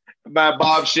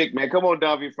Schick, man. Come on,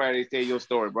 Davy Fridays, tell your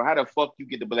story, bro. How the fuck you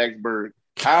get to Blacksburg?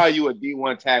 How are you a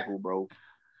D1 tackle, bro?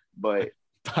 But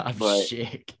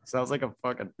Schick sounds like a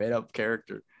fucking made up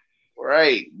character.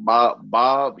 Right. Bob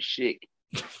Schick.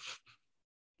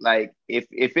 Like if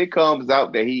it comes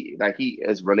out that he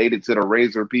is related to the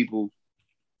Razor people,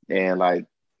 and like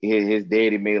his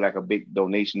daddy made like a big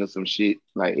donation or some shit,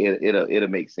 like it'll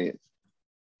make sense.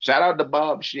 Shout out to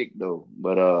Bob Schick though,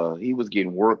 but he was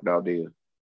getting worked out there.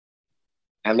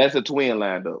 Unless a twin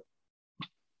lined up.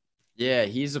 Yeah,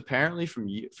 he's apparently from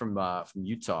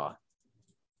Utah.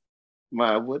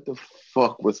 Man, what the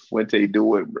fuck was Fuente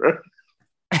doing, bro?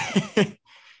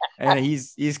 And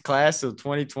he's class of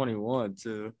 2021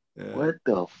 too. Yeah. What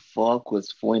the fuck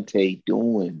was Fuente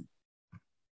doing?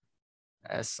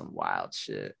 That's some wild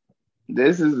shit.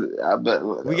 This is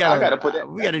we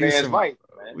gotta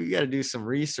do some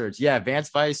research. Yeah, Vance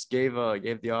Weiss gave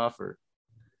the offer.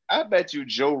 I bet you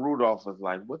Joe Rudolph was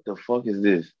like, what the fuck is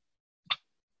this?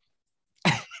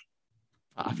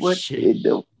 What did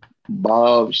the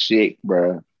Bob Schick,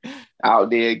 bro?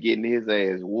 Out there getting his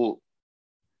ass whooped.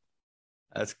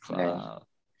 That's clown.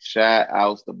 Shout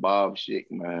outs to Bob Schick,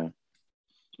 man.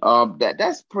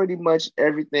 That's pretty much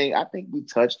everything. I think we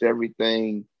touched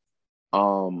everything.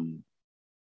 I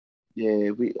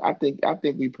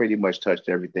think we pretty much touched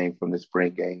everything from the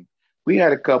spring game. We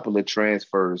had a couple of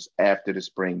transfers after the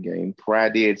spring game. Pry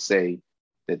did say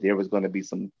that there was going to be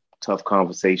some tough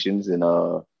conversations, and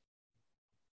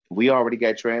we already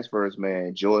got transfers,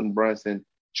 man. Jordan Brunson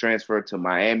transferred to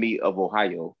Miami of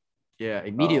Ohio. Yeah,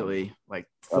 immediately, like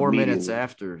 4 minutes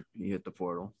after he hit the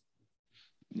portal.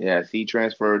 Yes, he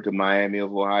transferred to Miami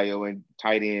of Ohio, and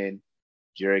tight end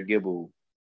Jared Gibble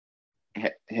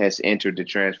has entered the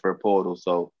transfer portal.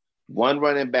 So one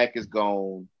running back is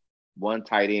gone, one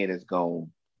tight end is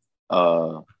gone.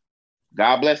 Uh,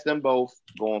 God bless them both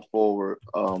going forward.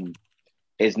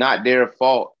 It's not their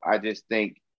fault. I just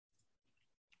think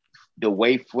the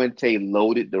way Fuente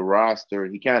loaded the roster,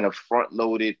 he kind of front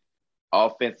loaded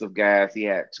offensive guys. He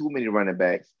had too many running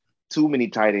backs, too many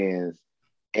tight ends,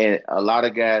 and a lot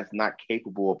of guys not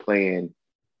capable of playing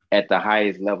at the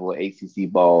highest level of ACC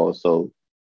ball. So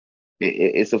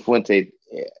it's a Fuente.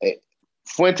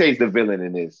 Fuente's the villain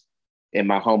in this, in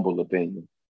my humble opinion.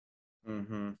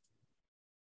 Mm-hmm.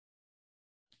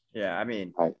 Yeah, I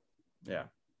mean, Like, yeah,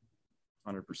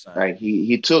 100%. like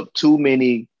he took too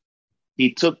many.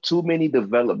 He took too many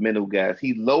developmental guys.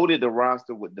 He loaded the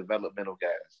roster with developmental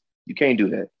guys. You can't do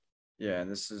that. Yeah,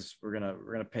 and this is we're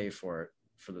gonna pay for it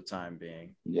for the time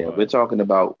being. Yeah, But we're talking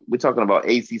about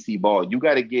ACC ball. You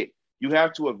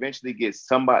have to eventually get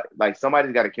somebody, like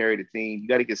somebody's got to carry the team. You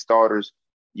got to get starters.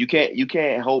 You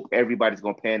can't hope everybody's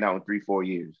gonna pan out in 3-4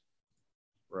 years.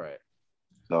 right,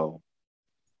 So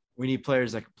we need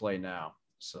players that can play now.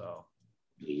 So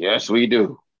yes, we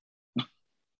do.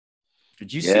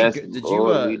 did you Yes, see? Did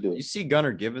Lord, we you do. you see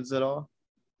Gunnar Givens at all?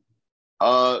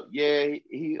 Yeah,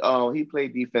 he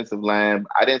played defensive line.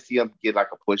 I didn't see him get like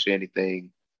a push or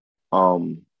anything.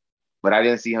 Um, but I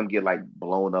didn't see him get like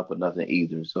blown up or nothing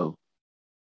either. So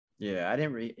Yeah, I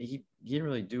didn't. He didn't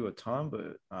really do a ton,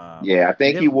 but yeah, I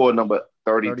think he did wore number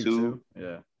 32. 32.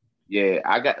 Yeah, Yeah,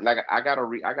 I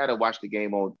gotta watch the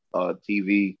game on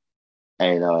TV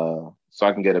and so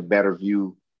I can get a better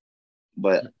view.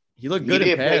 But he looked he good in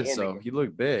did play pads, in the so game. he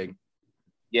looked big.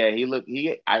 Yeah, he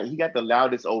got the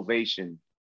loudest ovation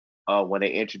when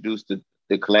they introduced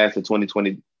the class of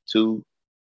 2022.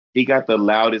 He got the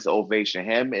loudest ovation.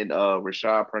 Him and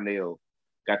Rashad Purnell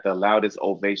got the loudest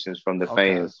ovations from the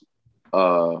Okay, fans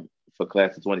for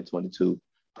class of 2022.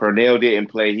 Purnell didn't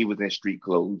play. He was in street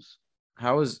clothes.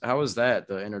 how was that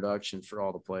the introduction for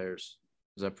all the players?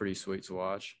 Was that pretty sweet to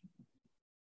watch?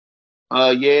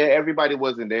 Yeah, everybody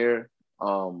wasn't there.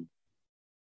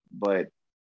 But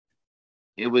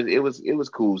it was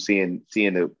cool seeing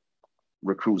the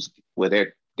recruits with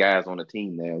their guys on the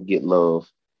team now get love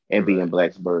and be in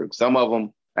Right. Blacksburg. Some of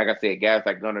them, like I said, guys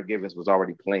like Gunnar Givens was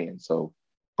already playing. So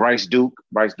Bryce Duke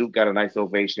got a nice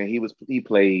ovation. He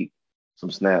played some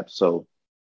snaps. So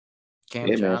Cam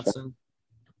yeah, man. Johnson.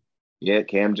 Yeah,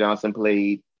 Cam Johnson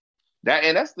played that,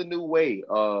 and that's the new way.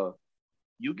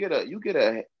 You get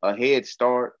a head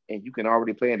start, and you can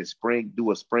already play in the spring,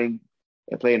 do a spring,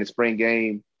 and play in the spring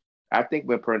game. I think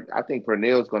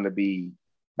Purnell's going to be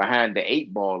behind the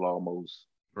 8 ball almost,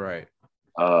 Right.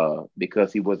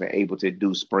 because he wasn't able to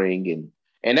do spring,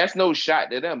 and that's no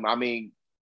shot to them. I mean,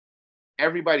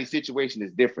 everybody's situation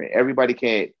is different. Everybody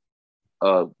can't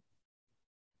uh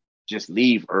just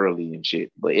leave early and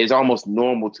shit, but it's almost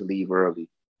normal to leave early.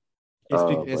 It's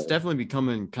But definitely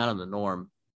becoming kind of the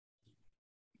norm.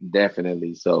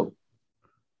 definitely so.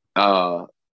 Uh,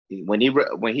 when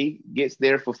he gets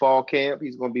there for fall camp,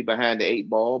 he's going to be behind the 8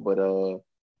 ball, but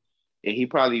and he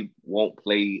probably won't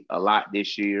play a lot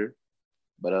this year.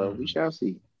 But we Mhm. shall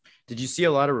see. Did you see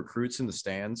a lot of recruits in the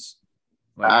stands?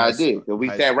 Like I did. 'Cause we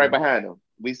high sat right school. behind them.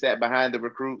 We sat behind the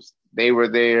recruits. They were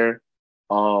there.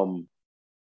 Um,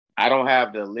 I don't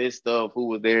have the list of who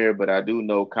was there, but I do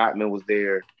know Cotman was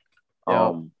there. Yeah.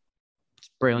 Um,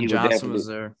 Braylon he was Johnson was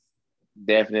there.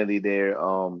 definitely there.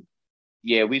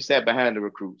 Yeah, we sat behind the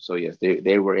recruits. So yes,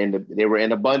 they were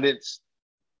in abundance,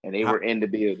 and they How were in the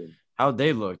building. how'd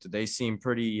they look? Did they seem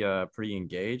pretty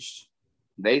engaged?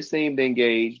 They seemed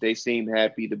engaged. They seemed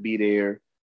happy to be there.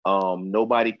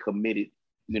 Nobody committed,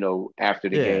 after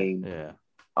the Yeah, game, yeah.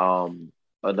 um,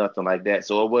 or nothing like that.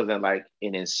 So it wasn't like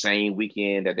an insane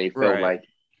weekend that they felt Right. like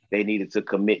they needed to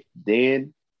commit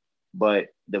then. But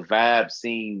the vibe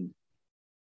seemed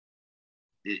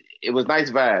it was nice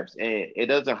vibes, and it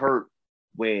doesn't hurt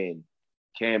when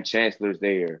Cam Chancellor's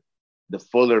there, the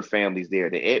Fuller family's there,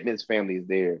 the Edmonds family's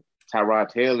there, Tyrod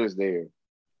Taylor's there,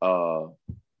 uh,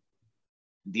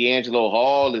 D'Angelo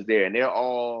Hall is there, and they're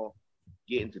all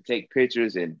getting to take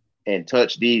pictures and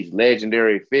touch these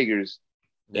legendary figures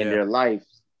in Yeah. their life.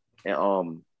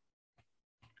 And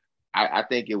I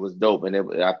think it was dope, and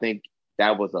I think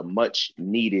that was a much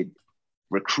needed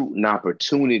recruiting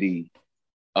opportunity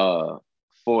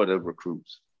for the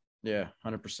recruits. Yeah,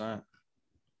 100%.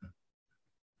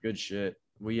 Good shit.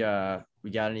 We got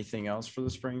anything else for the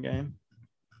spring game?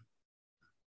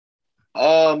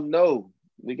 No,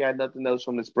 we got nothing else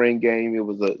from the spring game. It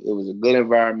was a good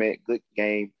environment, good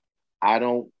game. I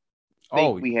don't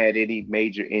think Oh, we had any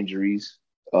major injuries.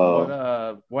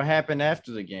 what happened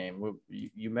after the game?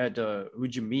 You met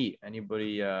who'd you meet?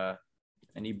 Anybody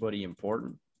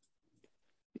important?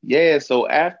 Yeah, so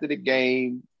after the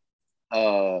game,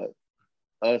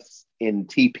 us in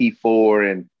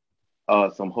TP4 and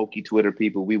some hokey Twitter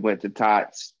people, we went to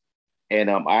Tots, and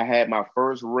I had my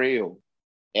first rail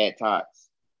at Tots.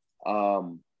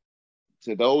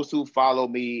 To those who follow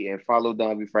me and follow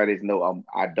Don B Fridays know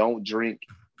I don't drink.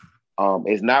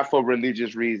 It's not for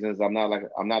religious reasons. I'm not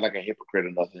like a hypocrite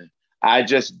or nothing. I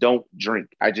just don't drink.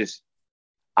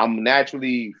 I'm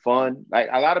naturally fun. Like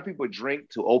a lot of people drink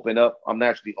to open up. I'm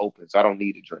naturally open, so I don't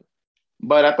need to drink.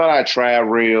 But I thought I'd try a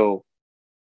real.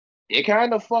 It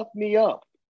kind of fucked me up.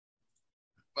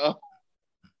 I'm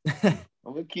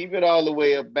gonna keep it all the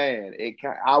way up, man.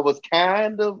 I was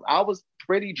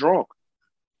pretty drunk.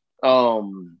 I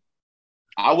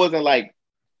wasn't like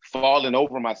falling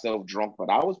over myself drunk, but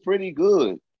I was pretty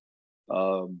good.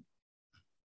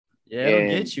 Yeah, it'll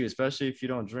get you, especially if you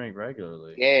don't drink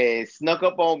regularly. Yeah, it snuck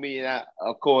up on me, and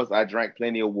of course I drank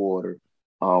plenty of water.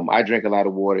 I drink a lot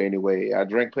of water anyway. I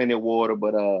drank plenty of water,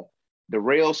 but the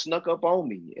rail snuck up on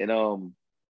me, and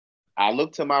I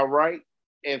looked to my right,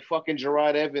 and fucking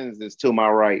Gerard Evans is to my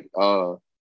right.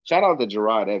 Shout out to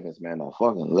Gerard Evans, man, a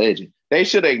fucking legend. They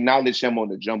should acknowledge him on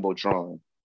the jumbotron.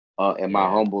 In my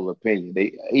humble opinion,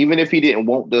 even if he didn't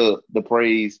want the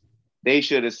praise, they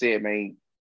should have said, man,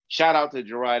 shout out to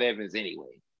Gerard Evans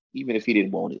anyway, even if he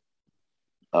didn't want it.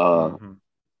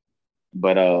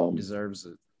 But he deserves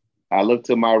it. I look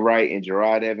to my right, and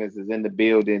Gerard Evans is in the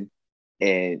building,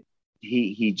 and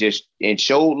he just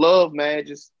showed love, man.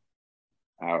 Just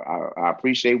I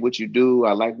appreciate what you do.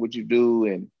 I like what you do,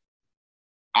 and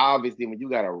obviously, when you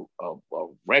got a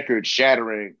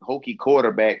record-shattering hokey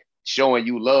quarterback showing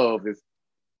you love, is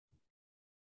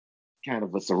kind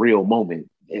of a surreal moment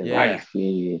in life.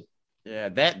 Yeah,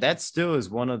 that still is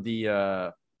one of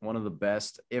the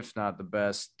best, if not the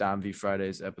best, Don V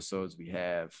Fridays episodes we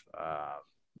have.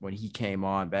 When he came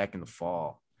on back in the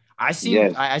fall, I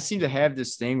seem to have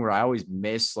this thing where I always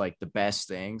miss like the best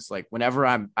things. Like whenever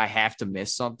I have to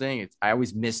miss something, I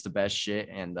always miss the best shit,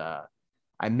 and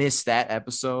I missed that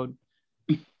episode.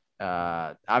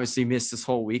 Obviously missed this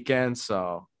whole weekend,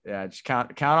 so yeah, just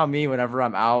count on me whenever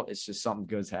I'm out. It's just something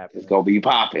good's happening. It's gonna be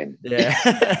popping. Yeah.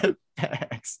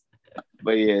 Thanks.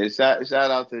 But yeah, shout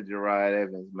out to Gerard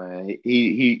Evans, man.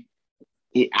 He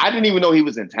I didn't even know he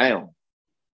was in town.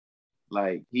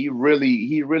 Like he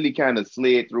really kind of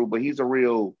slid through, but he's a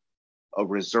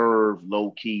reserved,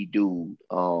 low key dude.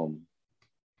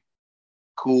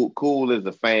 Cool as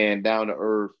a fan, down to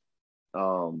earth.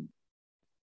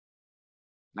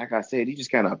 Like I said, he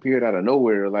just kind of appeared out of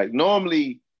nowhere. Like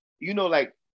normally,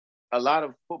 like a lot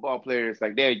of football players,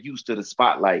 like they're used to the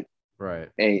spotlight, right?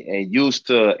 And used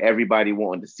to everybody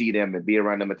wanting to see them and be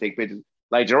around them and take pictures.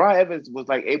 Like Gerard Evans was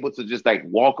like able to just like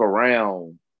walk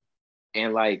around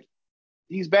and like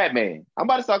he's Batman. I'm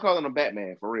about to start calling him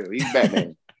Batman for real. He's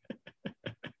Batman.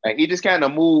 Like he just kind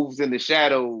of moves in the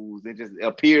shadows and just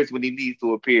appears when he needs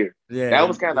to appear. Yeah, that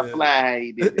was kind of fly how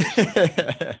he did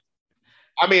it.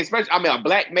 I mean, especially a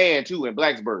black man too in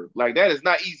Blacksburg. Like that is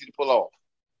not easy to pull off.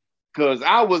 Cause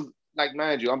I was like,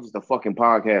 mind you, I'm just a fucking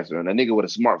podcaster and a nigga with a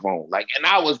smartphone. Like, and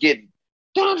I was getting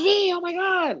Don V, oh my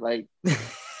God. Like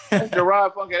that's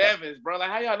Gerard fucking Evans, bro. Like,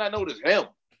 how y'all not notice him?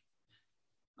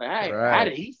 Like, how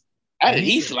did he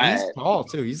slide? He's tall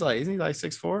too. Isn't he like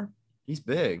 6'4"? He's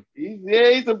big.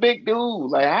 He's a big dude.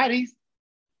 Like, how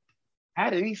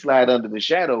did he slide under the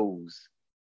shadows?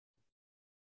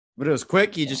 But it was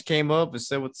quick. He just came up and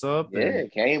said what's up.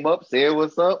 Came up, said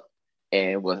what's up,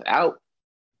 and was out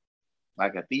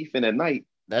like a thief in the night.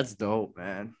 That's dope,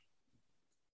 man.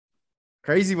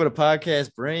 Crazy what a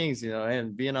podcast brings,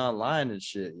 and being online and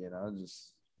shit,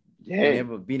 just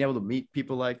being able to meet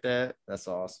people like that. That's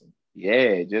awesome.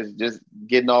 Yeah, just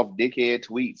getting off dickhead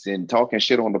tweets and talking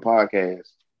shit on the podcast.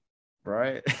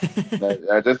 Right.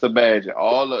 Just imagine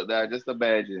all of that. Just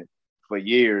imagine for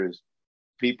years,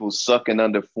 people sucking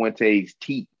under Fuente's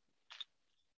teeth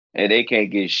and they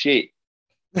can't get shit.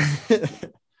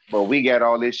 But we got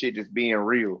all this shit just being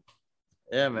real.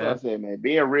 Yeah, man. I said, man,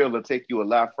 being real will take you a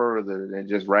lot further than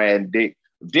just riding dick.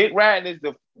 Dick riding is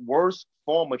the worst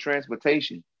form of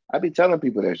transportation. I be telling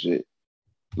people that shit.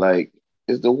 Like,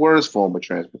 it's the worst form of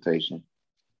transportation.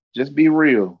 Just be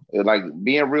real. Like,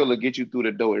 being real will get you through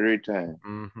the door every time.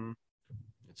 Mm-hmm.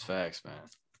 It's facts, man.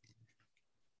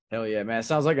 Hell yeah, man. It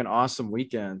sounds like an awesome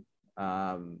weekend.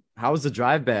 How was the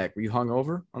drive back? Were you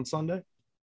hungover on Sunday?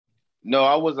 No,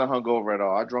 I wasn't hungover at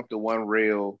all. I drank the one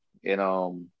rail, and I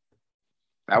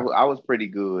was pretty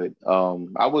good.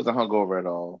 I wasn't hungover at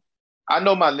all. I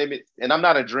know my limits, and I'm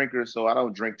not a drinker, so I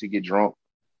don't drink to get drunk.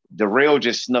 The rail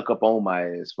just snuck up on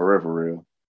my ass, for real.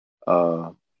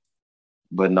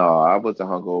 But no, I wasn't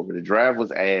hungover. The drive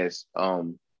was ass.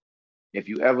 If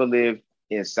you ever lived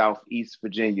in Southeast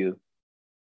Virginia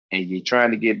and you're trying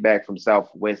to get back from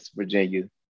Southwest Virginia,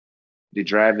 the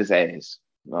drive is ass.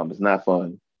 It's not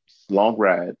fun. It's a long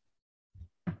ride.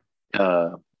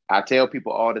 I tell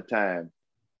people all the time,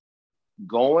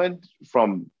 going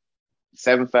from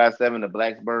 757 to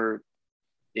Blacksburg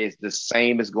is the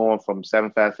same as going from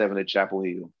 757 to Chapel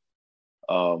Hill.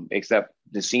 Except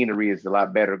the scenery is a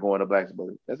lot better going to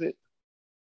Blacksburg. That's it.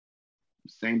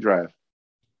 Same drive.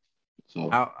 So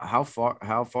how far?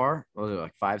 Was it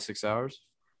like 5-6 hours?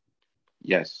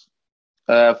 Yes.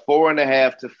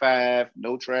 4.5 to 5,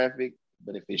 no traffic.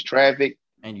 But if it's traffic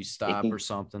and you stop or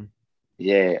something,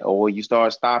 yeah, or you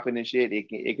start stopping and shit,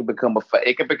 it can become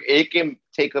it can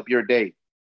take up your day.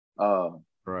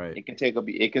 Right.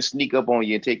 It can sneak up on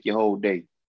you and take your whole day.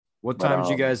 What time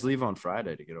did you guys leave on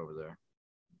Friday to get over there?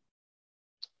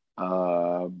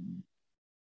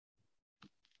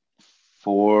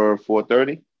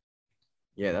 4:30.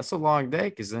 Yeah, that's a long day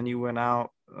because then you went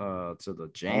out to the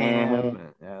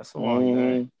jam. Yeah, that's a long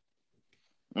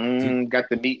day. Got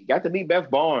to meet Beth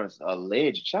Barnes, a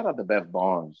legend. Shout out to Beth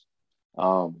Barnes.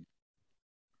 Got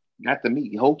to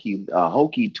meet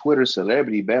Hokie Twitter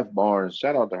celebrity Beth Barnes.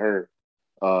 Shout out to her.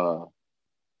 On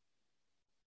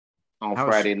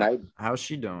Friday night. How's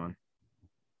she doing?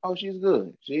 Oh, she's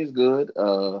good. She's good.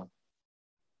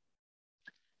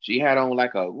 She had on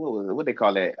like what they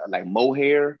call that? Like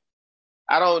mohair.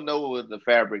 I don't know what the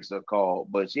fabrics are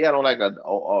called, but she had on like a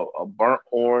burnt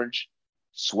orange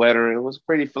sweater. It was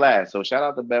pretty flat. So shout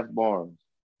out to Beth Barnes.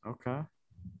 Okay.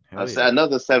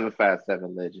 Another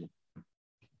 757 legend.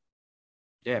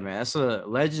 Yeah, man, that's a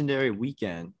legendary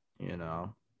weekend.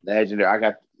 Legendary. I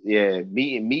got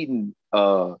meeting.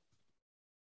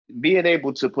 Being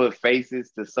able to put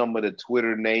faces to some of the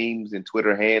Twitter names and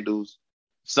Twitter handles.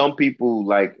 Some people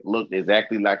looked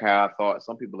exactly like how I thought.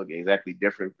 Some people look exactly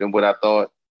different than what I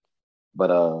thought.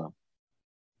 But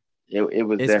it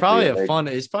was. It's probably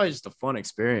It's probably just a fun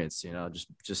experience,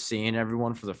 just seeing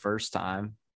everyone for the first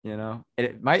time.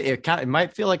 It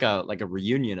might feel like a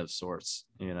reunion of sorts.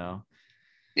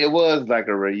 It was like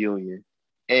a reunion,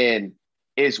 and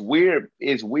it's weird.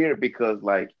 It's weird because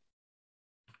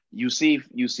you see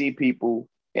people,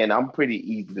 and I'm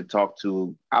pretty easy to talk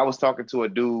to. I was talking to a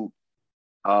dude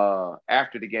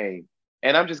after the game,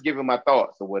 and I'm just giving my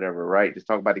thoughts or whatever, right? Just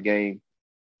talk about the game.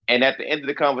 And at the end of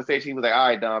the conversation, he was like, "All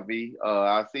right, Don V,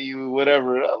 I'll see you,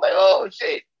 whatever." I'm like, "Oh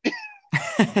shit."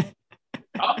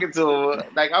 Talking to him,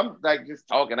 I'm just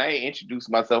talking. I ain't introduced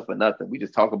myself or nothing. We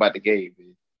just talk about the game,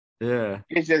 man. Yeah,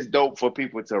 it's just dope for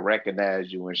people to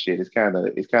recognize you and shit. It's kind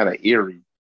of eerie,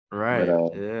 right?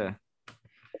 But, yeah,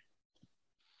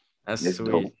 that's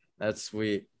sweet. Dope. That's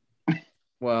sweet.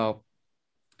 Well,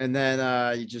 and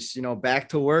then you just back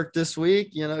to work this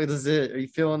week. Are you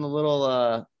feeling a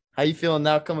little? How you feeling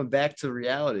now coming back to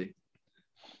reality?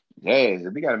 Yeah,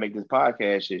 we got to make this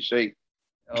podcast shit shake.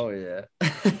 Oh yeah.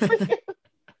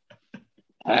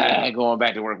 Going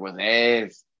back to work with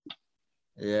ass.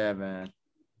 Yeah, man.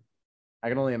 I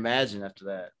can only imagine after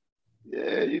that.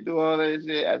 Yeah, you do all that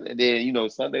shit, and then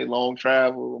Sunday long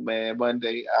travel, man.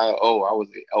 Monday, I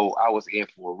was in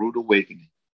for a rude awakening.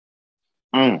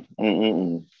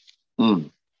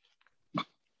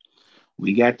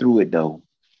 We got through it though.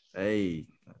 Hey,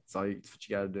 that's what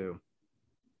you got to do.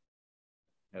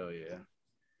 Hell yeah.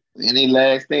 Any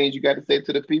last things you got to say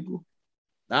to the people?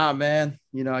 Nah, man.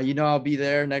 I'll be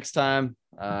there next time.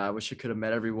 I wish I could have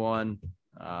met everyone.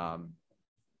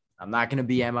 I'm not gonna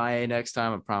be MIA next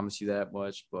time. I promise you that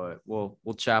much. But we'll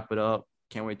chop it up.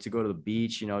 Can't wait to go to the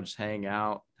beach. Just hang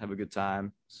out, have a good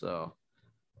time. So,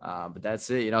 but that's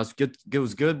it. It's good. It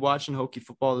was good watching Hokie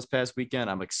football this past weekend.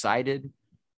 I'm excited.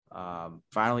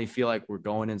 Finally feel like we're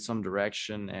going in some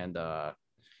direction, and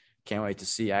can't wait to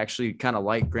see. I actually kind of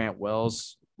like Grant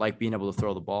Wells. Like being able to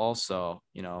throw the ball. So,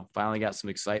 finally got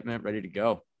some excitement, ready to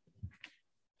go.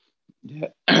 Yeah.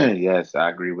 Yes,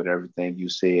 I agree with everything you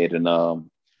said. And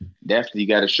definitely you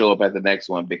got to show up at the next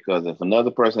one, because if another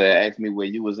person had asked me where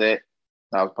you was at,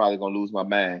 I was probably going to lose my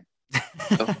mind.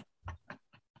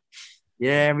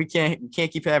 Yeah, we can't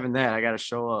keep having that. I got to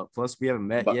show up. Plus we haven't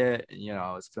met yet.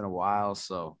 And, it's been a while.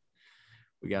 So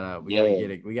we gotta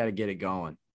get it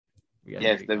going.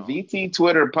 Yes, the VT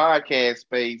Twitter podcast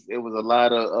space. It was a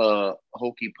lot of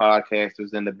Hokie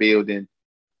podcasters in the building.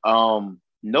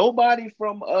 Nobody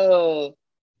from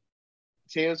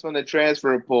teams from the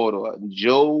transfer portal.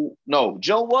 Joe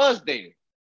was there.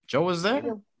 Joe was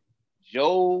there?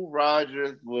 Joe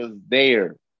Rogers was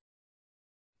there.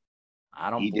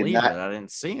 I don't believe it. I didn't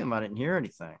see him. I didn't hear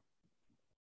anything.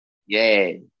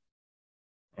 Yeah.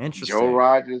 Interesting. Joe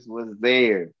Rogers was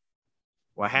there.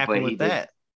 What happened with that?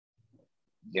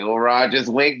 Joe Rogers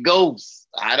went ghost.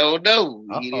 I don't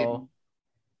know.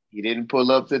 He didn't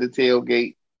pull up to the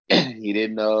tailgate. He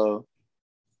didn't.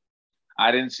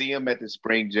 I didn't see him at the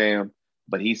spring jam,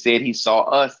 but he said he saw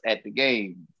us at the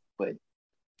game. But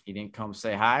he didn't come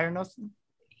say hi or nothing.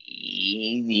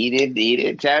 He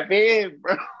didn't tap in,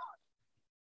 bro.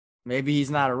 Maybe he's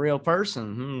not a real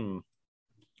person.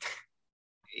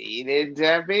 He didn't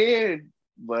tap in,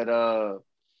 but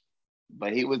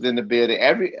he was in the building.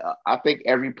 I think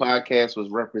every podcast was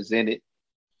represented,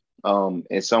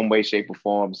 in some way, shape, or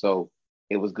form. So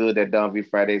it was good that Don V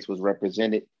Fridays was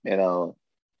represented, and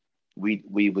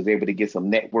we was able to get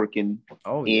some networking.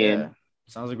 Oh yeah,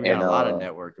 sounds like we got a lot of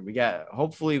networking.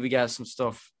 Hopefully we got some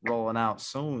stuff rolling out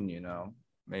soon. You know,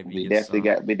 maybe we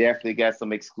definitely got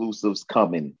some exclusives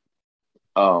coming.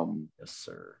 Yes,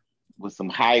 sir. With some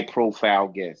high profile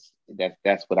guests.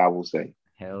 That's what I will say.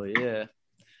 Hell yeah.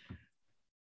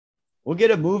 We'll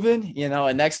get it moving, you know,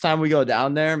 and next time we go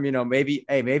down there, you know, maybe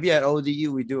at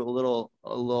ODU we do a little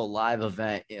live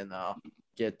event, you know,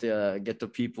 get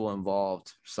the people involved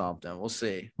or something. We'll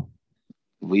see.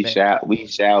 We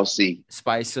shall see.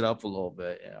 Spice it up a little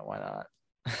bit, you know, why not?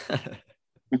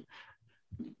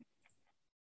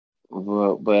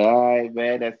 But all right,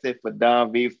 man, that's it for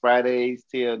Don V Fridays.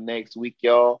 Till next week,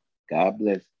 y'all. God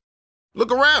bless.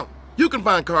 Look around. You can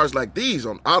find cars like these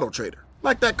on AutoTrader,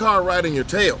 like that car riding your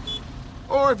tail.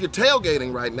 Or if you're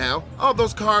tailgating right now, all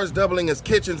those cars doubling as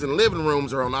kitchens and living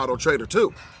rooms are on AutoTrader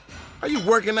too. Are you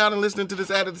working out and listening to this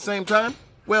ad at the same time?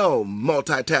 Well,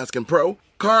 multitasking pro,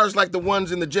 cars like the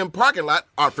ones in the gym parking lot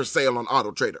are for sale on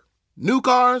AutoTrader. New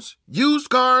cars, used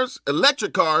cars,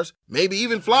 electric cars, maybe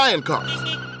even flying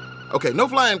cars. Okay, no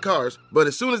flying cars, but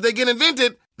as soon as they get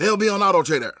invented, they'll be on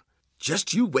AutoTrader.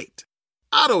 Just you wait.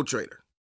 AutoTrader.